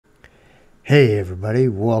Hey everybody,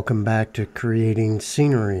 welcome back to Creating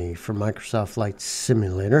Scenery for Microsoft Flight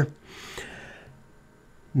Simulator.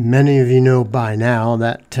 Many of you know by now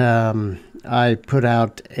that I put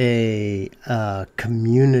out a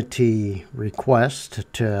community request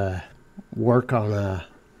to work on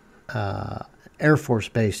a Air Force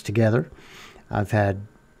base together. I've had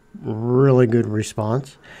really good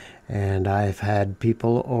response, and I've had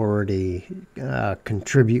people already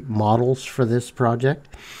contribute models for this project.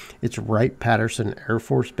 It's Wright-Patterson Air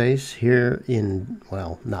Force Base here in,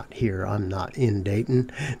 well, not here, I'm not in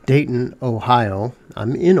Dayton, Ohio.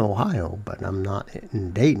 I'm in Ohio, but I'm not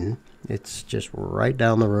in Dayton. It's just right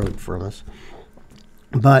down the road from us.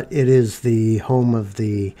 But it is the home of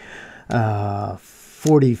the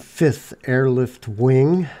 45th Airlift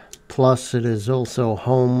Wing, plus it is also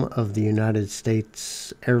home of the United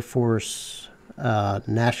States Air Force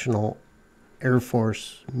National Air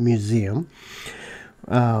Force Museum.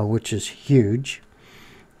 Which is huge.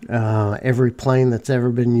 Every plane that's ever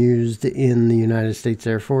been used in the United States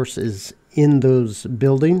Air Force is in those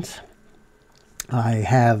buildings. I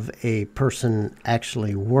have a person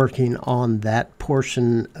actually working on that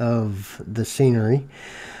portion of the scenery.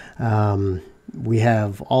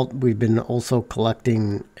 We've been also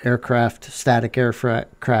collecting static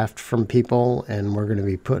aircraft from people, and we're going to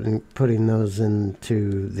be putting those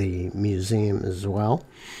into the museum as well.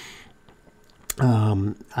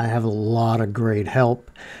 I have a lot of great help,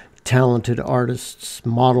 talented artists,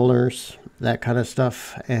 modelers, that kind of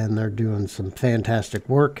stuff, and they're doing some fantastic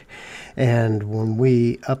work. And when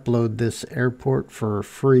we upload this airport for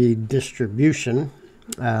free distribution,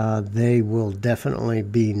 they will definitely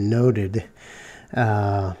be noted,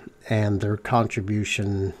 and their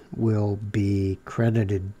contribution will be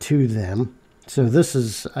credited to them. So this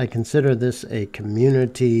is, I consider this a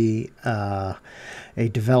community, a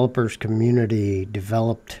developer's community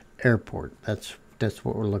developed airport. That's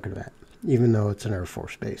what we're looking at, even though it's an Air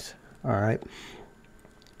Force base. All right.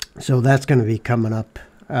 So that's going to be coming up.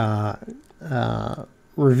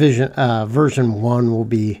 Version 1 will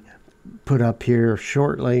be put up here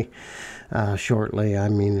shortly. Shortly, I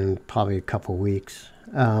mean in probably a couple weeks.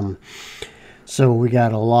 So we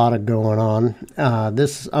got a lot of going on.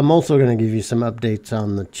 I'm also going to give you some updates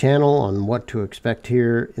on the channel on what to expect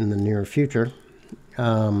here in the near future.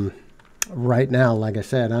 Right now, like I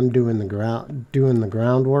said, I'm doing the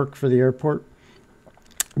groundwork for the airport.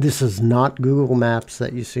 This is not Google Maps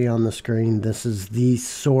that you see on the screen. This is the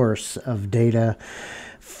source of data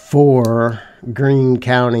for Greene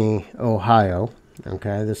County, Ohio.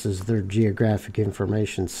 Okay, this is their geographic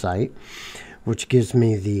information site, which gives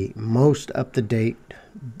me the most up-to-date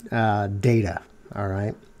data. All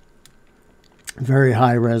right, very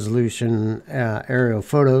high resolution aerial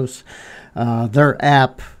photos. Their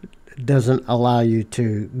app doesn't allow you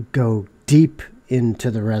to go deep into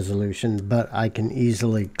the resolution, but I can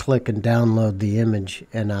easily click and download the image,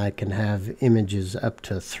 and I can have images up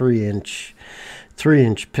to 3-inch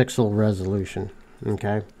pixel resolution.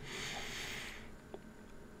 Okay.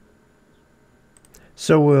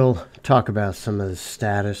 So we'll talk about some of the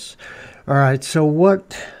status. All right, so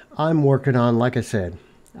what I'm working on, like I said,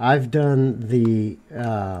 I've done the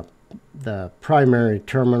primary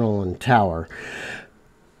terminal and tower.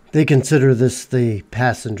 They consider this the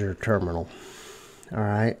passenger terminal. All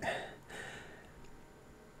right.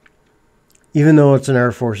 Even though it's an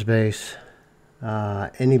Air Force base,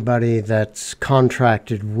 anybody that's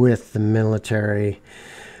contracted with the military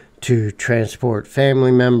to transport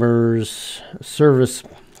family members, service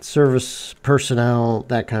personnel,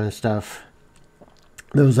 that kind of stuff,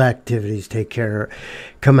 those activities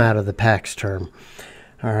come out of the PAX term.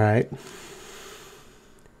 All right.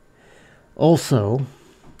 Also,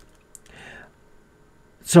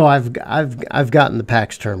 so I've gotten the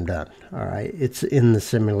PAX term done. All right, it's in the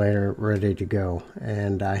simulator, ready to go,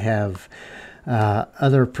 and I have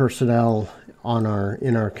other personnel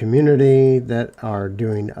in our community that are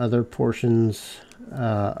doing other portions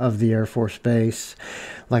of the Air Force Base.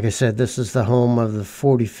 Like I said, this is the home of the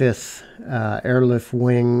 45th Airlift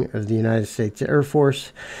Wing of the United States Air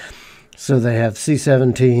Force. So they have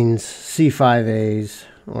C-17s, C-5As,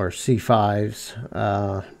 or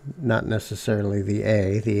C-5s, not necessarily the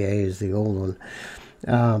A. The A is the old one.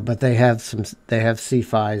 But they have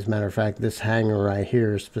C-5s. Matter of fact, this hangar right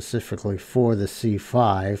here is specifically for the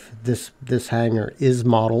C-5. This hangar is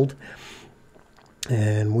modeled,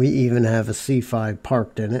 and we even have a C-5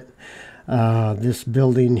 parked in it. This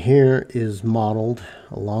building here is modeled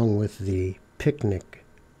along with the picnic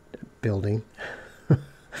building.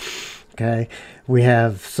 Okay, we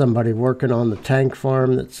have somebody working on the tank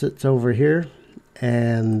farm that sits over here,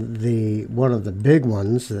 and one of the big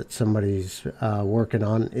ones that somebody's working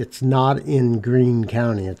on, it's not in Greene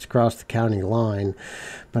County, it's across the county line,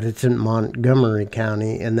 but it's in Montgomery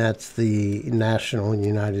County, and that's the National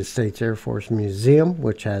United States Air Force Museum,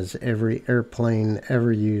 which has every airplane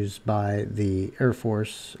ever used by the Air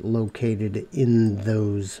Force located in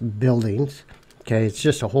those buildings. Okay, it's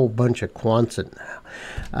just a whole bunch of Quonset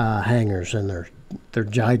hangars, and they're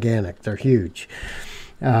gigantic, they're huge.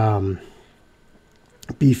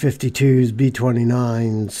 B-52s,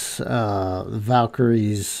 B-29s,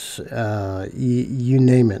 Valkyries, you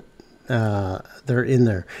name it, they're in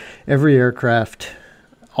there. Every aircraft,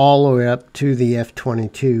 all the way up to the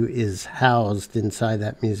F-22, is housed inside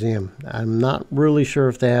that museum. I'm not really sure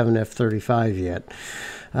if they have an F-35 yet,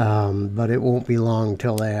 but it won't be long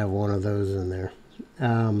till they have one of those in there.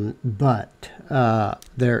 But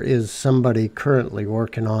there is somebody currently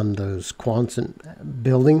working on those Quonset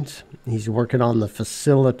buildings. He's working on the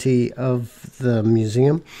facility of the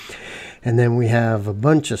museum. And then we have a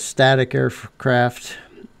bunch of static aircraft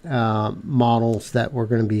models that we're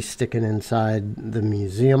going to be sticking inside the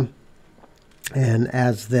museum. And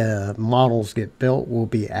as the models get built, we'll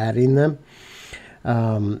be adding them.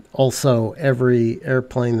 Also, every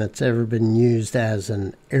airplane that's ever been used as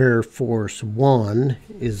an Air Force One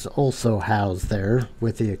is also housed there,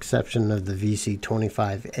 with the exception of the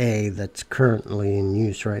VC-25A that's currently in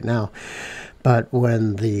use right now. But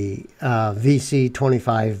when the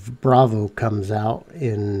VC-25 Bravo comes out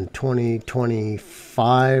in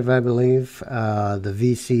 2025, I believe, the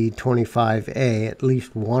VC-25A, at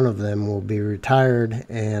least one of them will be retired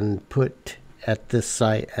and put at this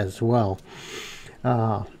site as well.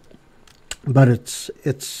 But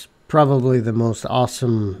it's probably the most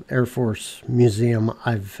awesome Air Force museum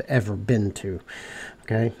I've ever been to.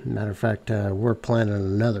 Okay, matter of fact, we're planning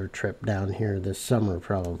another trip down here this summer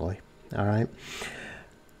probably. All right.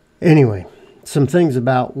 Anyway, some things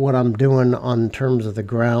about what I'm doing on terms of the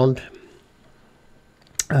ground.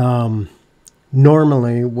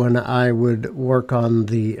 Normally, when I would work on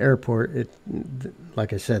the airport,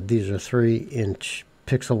 like I said, these are 3-inch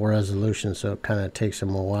pixel resolution, so it kind of takes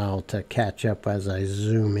them a while to catch up as I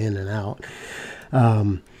zoom in and out.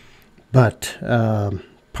 But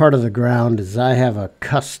part of the ground is I have a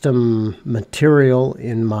custom material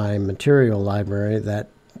in my material library that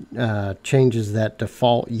changes that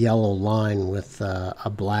default yellow line with a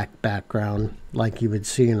black background like you would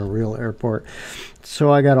see in a real airport.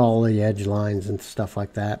 So I got all the edge lines and stuff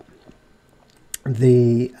like that.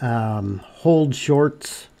 The hold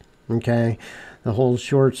shorts, okay, the hold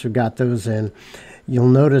shorts, we've got those in. You'll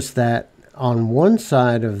notice that on one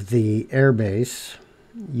side of the airbase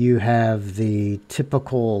you have the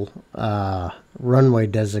typical runway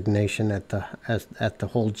designation at the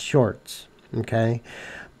hold shorts, okay,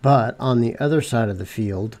 but on the other side of the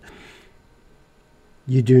field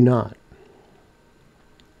you do not.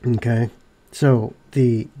 Okay, so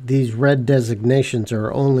these red designations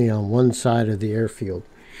are only on one side of the airfield.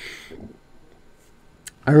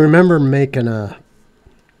 I remember making a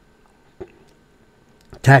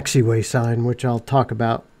taxiway sign, which I'll talk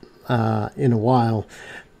about in a while,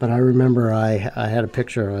 but I remember I had a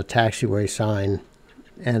picture of a taxiway sign,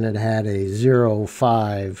 and it had a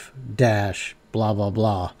 05 dash blah blah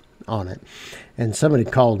blah on it, and somebody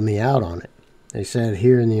called me out on it. They said,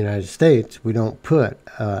 here in the United States we don't put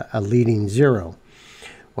a leading 0.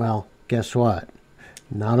 Well, guess what?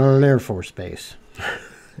 Not on an Air Force base.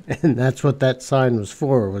 And that's what that sign was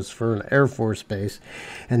for an Air Force base.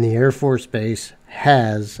 And the Air Force base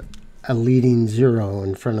has a leading 0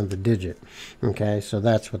 in front of the digit. Okay, so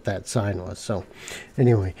that's what that sign was. So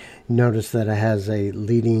anyway, notice that it has a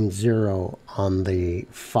leading 0 on the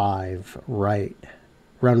 5 right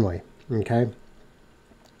runway. Okay.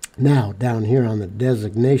 Now, down here on the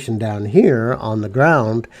designation, down here on the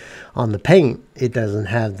ground, on the paint, it doesn't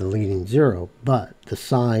have the leading 0, but the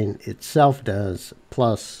sign itself does,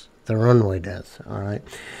 plus the runway does. All right.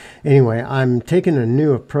 Anyway, I'm taking a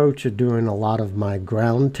new approach of doing a lot of my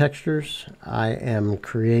ground textures. I am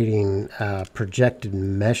creating projected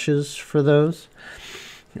meshes for those.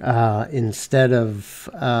 Instead of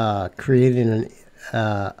creating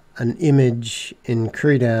an image in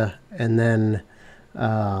Krita and then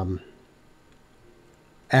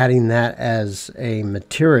adding that as a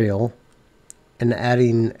material and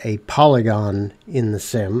adding a polygon in the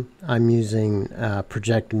sim, I'm using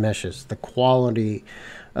projected meshes. The quality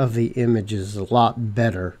of the image is a lot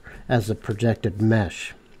better as a projected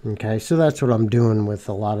mesh. Okay, so that's what I'm doing with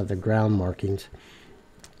a lot of the ground markings.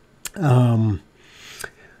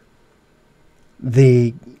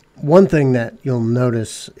 one thing that you'll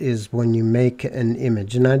notice is when you make an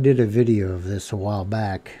image, and I did a video of this a while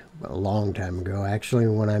back, a long time ago actually,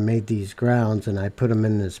 when I made these grounds and I put them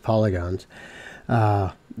in as polygons.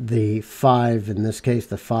 The 5, in this case,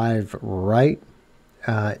 the 5 right,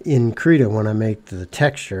 in Krita, when I make the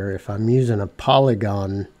texture, if I'm using a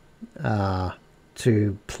polygon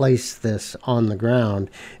to place this on the ground,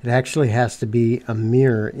 it actually has to be a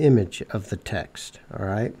mirror image of the text, all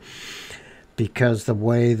right? Because the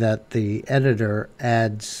way that the editor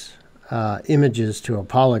adds images to a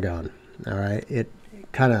polygon, all right, it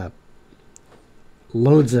kind of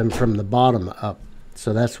loads them from the bottom up.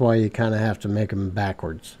 So that's why you kind of have to make them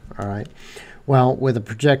backwards, all right? Well, with a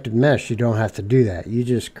projected mesh, you don't have to do that. You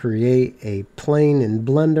just create a plane in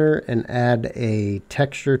Blender and add a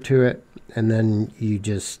texture to it, and then you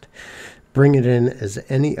just bring it in as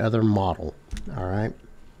any other model, all right?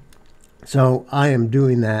 So I am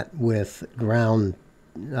doing that with ground,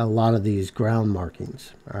 a lot of these ground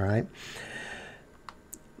markings, all right?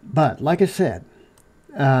 But like I said,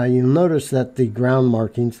 you'll notice that the ground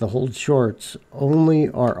markings, the hold shorts, only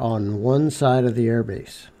are on one side of the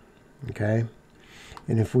airbase, okay?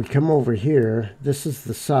 And if we come over here, this is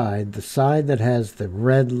the side that has the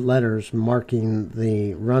red letters marking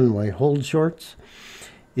the runway hold shorts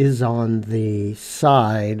is on the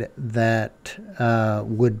side that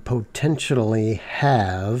would potentially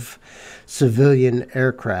have civilian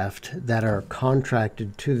aircraft that are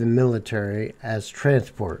contracted to the military as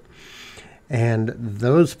transport. And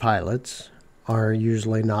those pilots are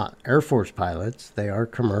usually not Air Force pilots. They are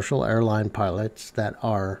commercial airline pilots that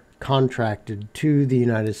are contracted to the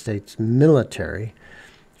United States military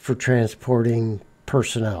for transporting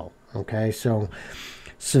personnel. Okay, so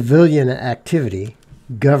civilian activity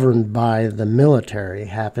governed by the military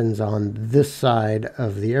happens on this side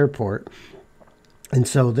of the airport, and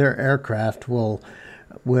so their aircraft will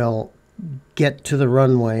get to the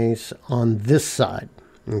runways on this side.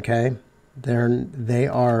 Okay, they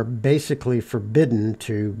are basically forbidden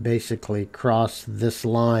to basically cross this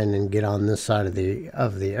line and get on this side of the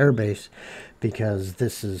airbase, because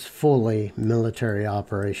this is fully military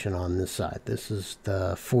operation on this side. This is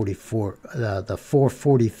the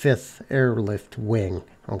 445th Airlift Wing,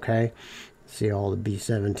 okay? See all the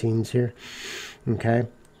B-17s here, okay?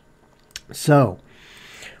 So,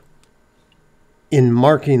 in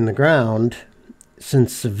marking the ground,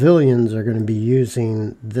 since civilians are going to be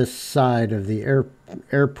using this side of the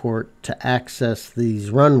airport to access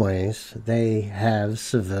these runways, they have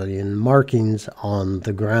civilian markings on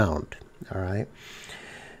the ground. All right.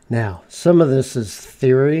 Now, some of this is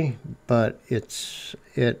theory, but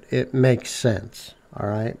it makes sense. All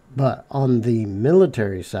right. But on the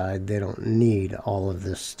military side, they don't need all of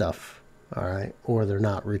this stuff. All right. Or they're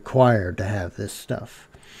not required to have this stuff.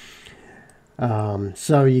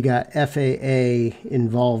 So you got FAA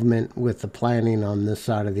involvement with the planning on this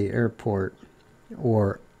side of the airport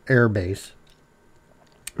or airbase,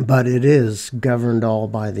 but it is governed all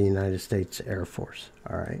by the United States Air Force.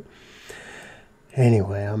 All right.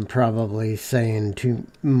 Anyway, I'm probably saying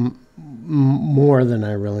more than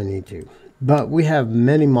I really need to. But we have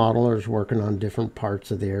many modelers working on different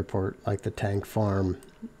parts of the airport, like the tank farm,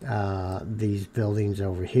 these buildings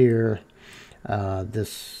over here,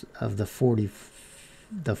 this of the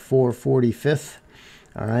 445th.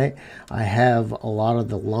 All right. I have a lot of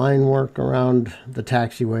the line work around the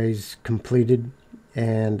taxiways completed.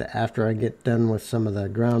 And after I get done with some of the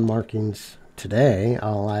ground markings today,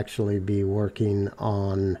 I'll actually be working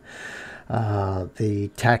on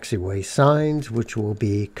the taxiway signs, which will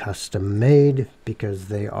be custom made because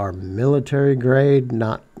they are military grade,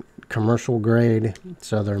 not commercial grade.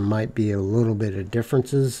 So there might be a little bit of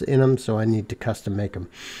differences in them. So I need to custom make them.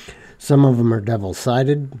 Some of them are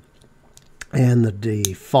double-sided, and the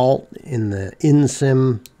default in the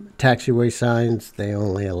in-sim taxiway signs, they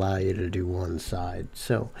only allow you to do one side.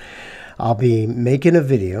 So I'll be making a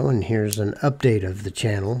video, and here's an update of the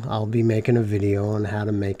channel. I'll be making a video on how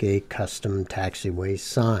to make a custom taxiway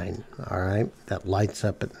sign, all right, that lights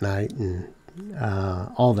up at night and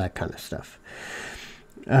all that kind of stuff.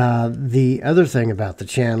 The other thing about the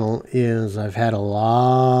channel is I've had a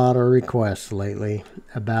lot of requests lately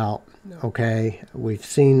about, okay, we've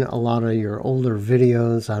seen a lot of your older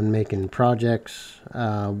videos on making projects.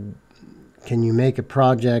 Can you make a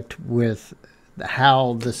project with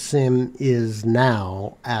how the sim is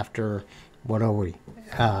now after, what are we,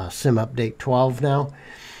 sim update 12 now?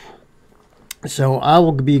 So I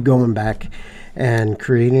will be going back and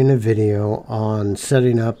creating a video on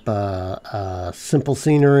setting up simple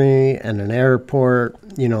scenery and an airport,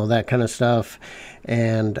 you know, that kind of stuff.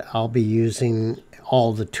 And I'll be using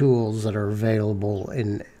all the tools that are available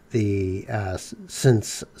in the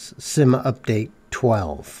since Sim Update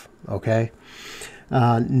 12. Okay,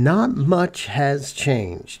 not much has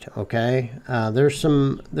changed. Okay, there's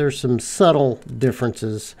some subtle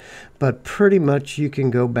differences, but pretty much you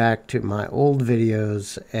can go back to my old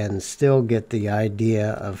videos and still get the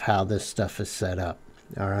idea of how this stuff is set up.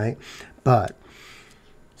 All right, but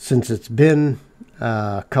since it's been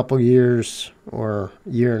a couple years or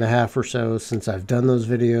year and a half or so since I've done those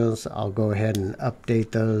videos, I'll go ahead and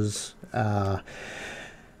update those.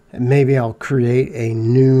 Maybe I'll create a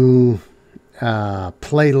new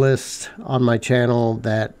playlist on my channel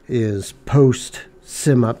that is post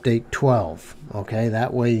Sim Update 12. Okay,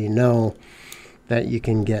 that way you know that you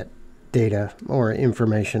can get data or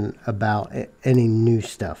information about any new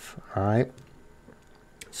stuff. All right,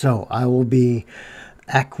 so I will be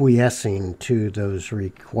acquiescing to those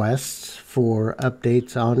requests for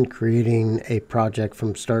updates on creating a project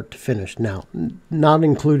from start to finish. Now, not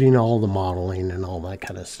including all the modeling and all that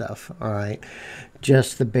kind of stuff. All right,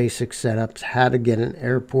 just the basic setups, how to get an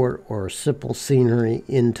airport or simple scenery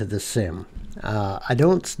into the sim. I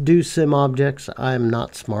don't do sim objects. I'm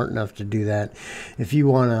not smart enough to do that. If you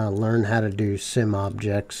want to learn how to do sim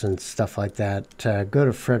objects and stuff like that, go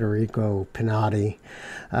to Federico Pinati.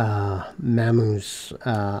 Mamu's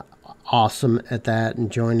awesome at that,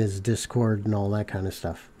 and join his Discord and all that kind of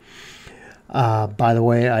stuff. By the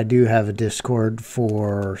way, I do have a Discord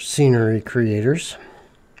for scenery creators.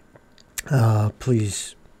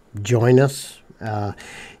 Please join us.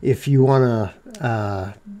 If you want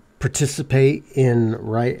to participate in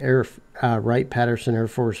Wright-Patterson Air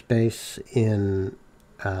Force Base in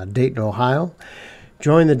Dayton, Ohio,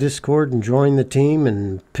 join the Discord and join the team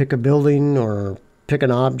and pick a building or pick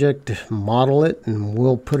an object, model it, and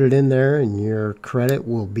we'll put it in there, and your credit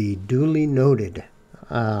will be duly noted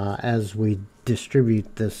as we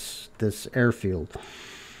distribute this airfield.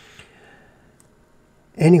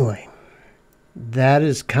 Anyway, that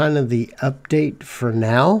is kind of the update for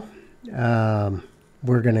now.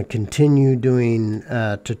 We're going to continue doing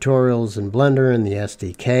tutorials in Blender and the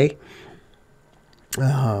SDK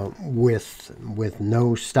with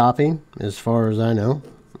no stopping, as far as I know.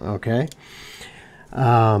 Okay.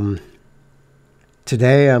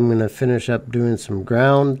 Today I'm going to finish up doing some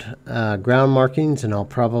ground markings, and I'll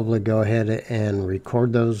probably go ahead and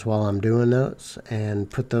record those while I'm doing those and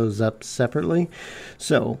put those up separately.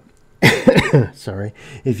 So sorry,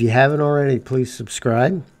 if you haven't already, please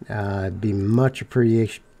subscribe. It'd be much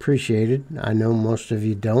appreciated. I know most of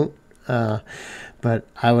you don't, but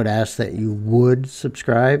I would ask that you would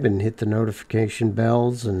subscribe and hit the notification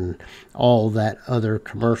bells and all that other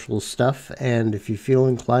commercial stuff. And if you feel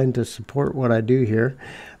inclined to support what I do here,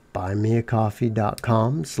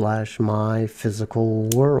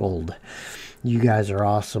 buymeacoffee.com/myphysicalworld. You guys are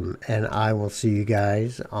awesome, and I will see you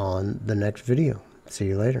guys on the next video. See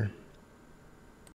you later.